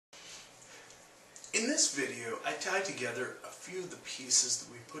In this video, I tied together a few of the pieces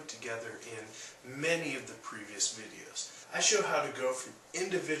that we put together in many of the previous videos. I show how to go from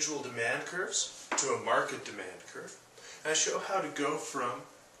individual demand curves to a market demand curve. And I show how to go from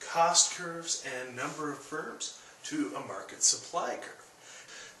cost curves and number of firms to a market supply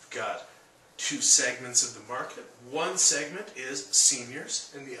curve. We've got two segments of the market. One segment is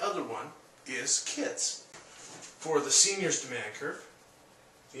seniors and the other one is kids. For the seniors demand curve,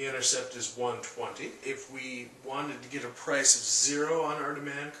 the intercept is 120. If we wanted to get a price of 0 on our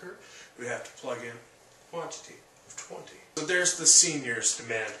demand curve, we'd have to plug in quantity of 20. So there's the seniors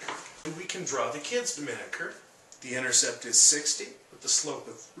demand curve. And we can draw the kids demand curve. The intercept is 60 with the slope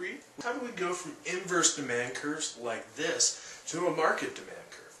of 3. How do we go from inverse demand curves like this to a market demand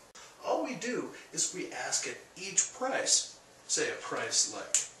curve? All we do is we ask at each price, say a price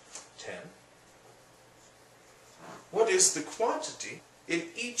like 10, what is the quantity in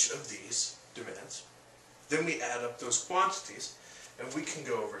each of these demands? Then we add up those quantities and we can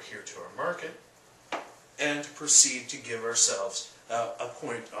go over here to our market and proceed to give ourselves a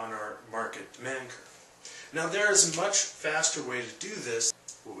point on our market demand curve. Now there is a much faster way to do this.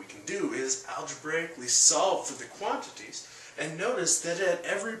 What we can do is algebraically solve for the quantities and notice that at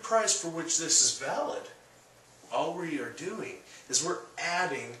every price for which this is valid, all we are doing is we're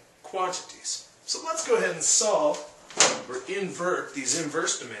adding quantities. So let's go ahead and solve or invert these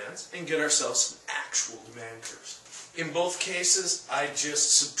inverse demands and get ourselves some actual demand curves. In both cases, I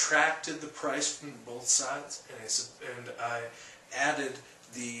just subtracted the price from both sides and I added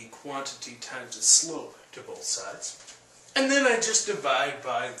the quantity times the slope to both sides. And then I just divide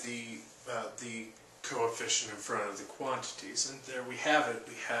by the coefficient in front of the quantities, and there we have it.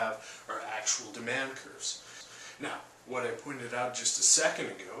 We have our actual demand curves. Now, what I pointed out just a second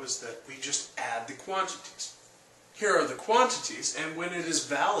ago is that we just add the quantities. Here are the quantities, and when it is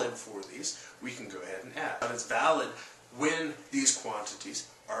valid for these, we can go ahead and add. But it's valid when these quantities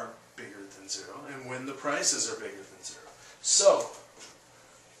are bigger than 0 and when the prices are bigger than 0. So,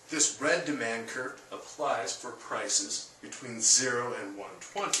 this red demand curve applies for prices between 0 and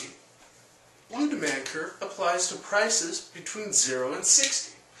 120. Blue demand curve applies to prices between 0 and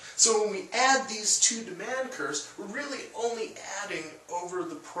 60. So when we add these two demand curves, we're really only adding over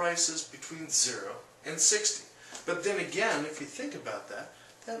the prices between 0 and 60. But then again, if you think about that,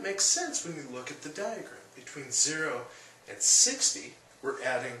 that makes sense when you look at the diagram. Between 0 and 60, we're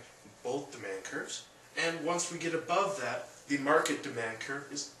adding both demand curves. And once we get above that, the market demand curve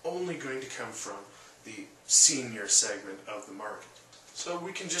is only going to come from the senior segment of the market. So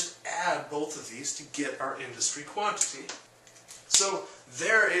we can just add both of these to get our industry quantity. So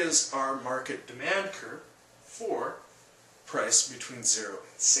there is our market demand curve for price between 0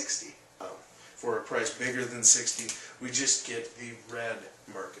 and 60. For a price bigger than 60, we just get the red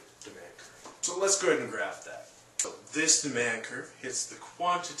market demand curve. So let's go ahead and graph that. So this demand curve hits the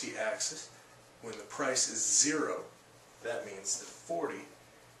quantity axis when the price is 0. That means that 40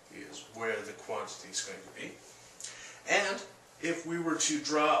 is where the quantity is going to be. And if we were to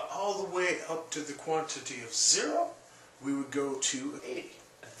draw all the way up to the quantity of 0, we would go to 80.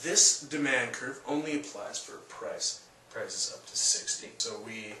 This demand curve only applies for prices up to 60. So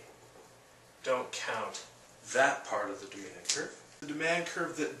we don't count that part of the demand curve. The demand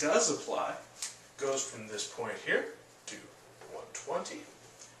curve that does apply goes from this point here to 120,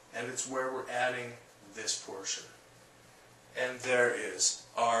 and it's where we're adding this portion. And there is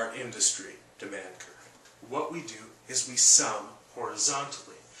our industry demand curve. What we do is we sum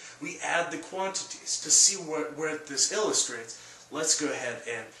horizontally. We add the quantities. To see where this illustrates, let's go ahead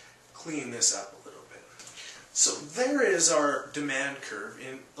and clean this up a little bit. So there is our demand curve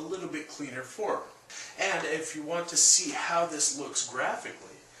in a little bit cleaner form. And if you want to see how this looks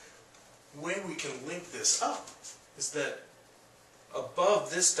graphically, the way we can link this up is that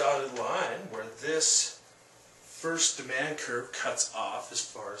above this dotted line, where this first demand curve cuts off as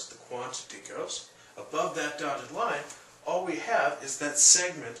far as the quantity goes, above that dotted line, all we have is that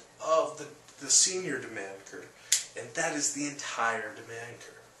segment of the senior demand curve, and that is the entire demand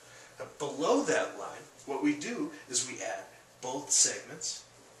curve. Now, below that line, what we do is we add both segments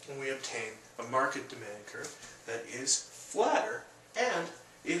and we obtain a market demand curve that is flatter, and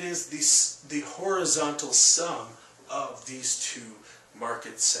it is the horizontal sum of these two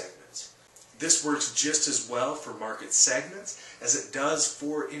market segments. This works just as well for market segments as it does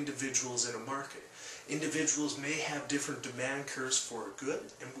for individuals in a market. Individuals may have different demand curves for a good,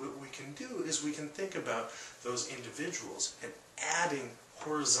 and what we can do is we can think about those individuals and adding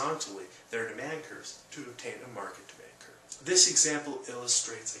horizontally their demand curves to obtain a market demand curve. This example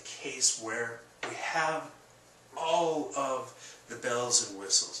illustrates a case where we have all of the bells and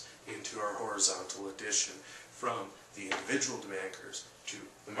whistles in into our horizontal addition from the individual demand curves to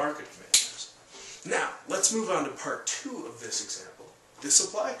the market demand curves. Now, let's move on to part 2 of this example, the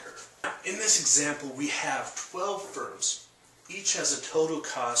supply curve. Now, in this example, we have 12 firms. Each has a total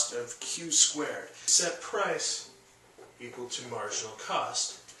cost of Q squared. Set price equal to marginal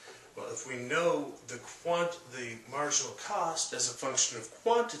cost. Well, if we know the marginal cost as a function of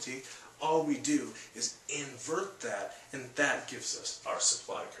quantity, all we do is invert that, and that gives us our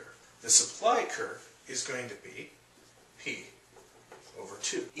supply curve. The supply curve is going to be P over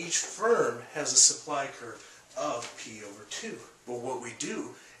 2. Each firm has a supply curve of P over 2. Well, what we do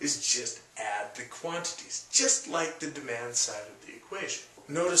is just add the quantities, just like the demand side of the equation.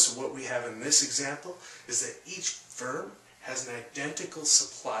 Notice what we have in this example is that each firm has an identical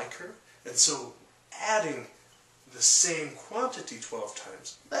supply curve, and so adding the same quantity 12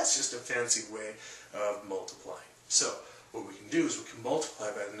 times, that's just a fancy way of multiplying. So what we can do is we can multiply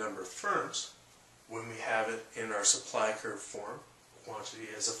by the number of firms when we have it in our supply curve form, quantity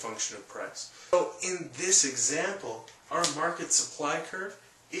as a function of price. So in this example, our market supply curve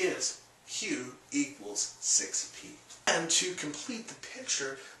is Q equals 6P. And to complete the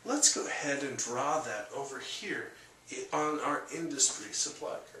picture, let's go ahead and draw that over here on our industry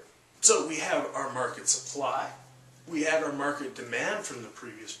supply curve. So we have our market supply. We had our market demand from the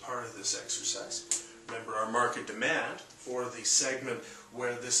previous part of this exercise. Remember, our market demand for the segment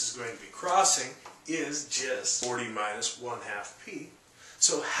where this is going to be crossing is just 40 minus 1/2 P.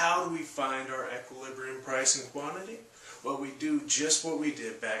 So how do we find our equilibrium price and quantity? Well, we do just what we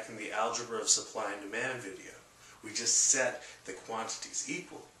did back in the algebra of supply and demand video. We just set the quantities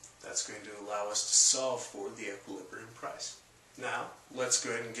equal. That's going to allow us to solve for the equilibrium price. Now, let's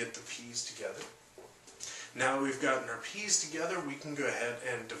go ahead and get the P's together. Now we've gotten our P's together, we can go ahead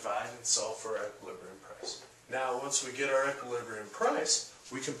and divide and solve for our equilibrium price. Now, once we get our equilibrium price,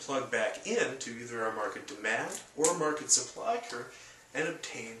 we can plug back into either our market demand or market supply curve and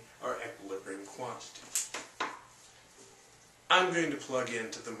obtain our equilibrium quantity. I'm going to plug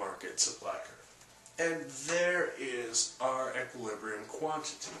into the market supply curve. And there is our equilibrium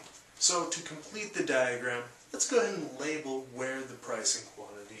quantity. So to complete the diagram, let's go ahead and label where the price and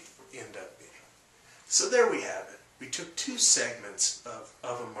quantity end up being. So there we have it. We took two segments of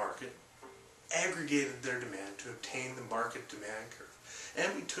a market, aggregated their demand to obtain the market demand curve.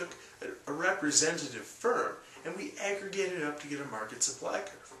 And we took a representative firm and we aggregated it up to get a market supply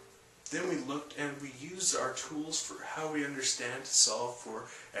curve. Then we looked and we used our tools for how we understand to solve for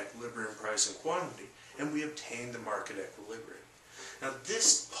equilibrium price and quantity, and we obtained the market equilibrium. Now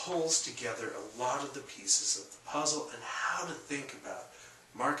this pulls together a lot of the pieces of the puzzle and how to think about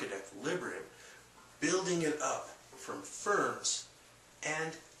market equilibrium, building it up from firms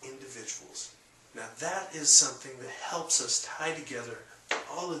and individuals. Now that is something that helps us tie together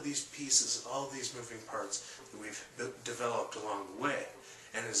all of these pieces, all of these moving parts that we've developed along the way,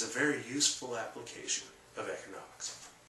 and is a very useful application of economics.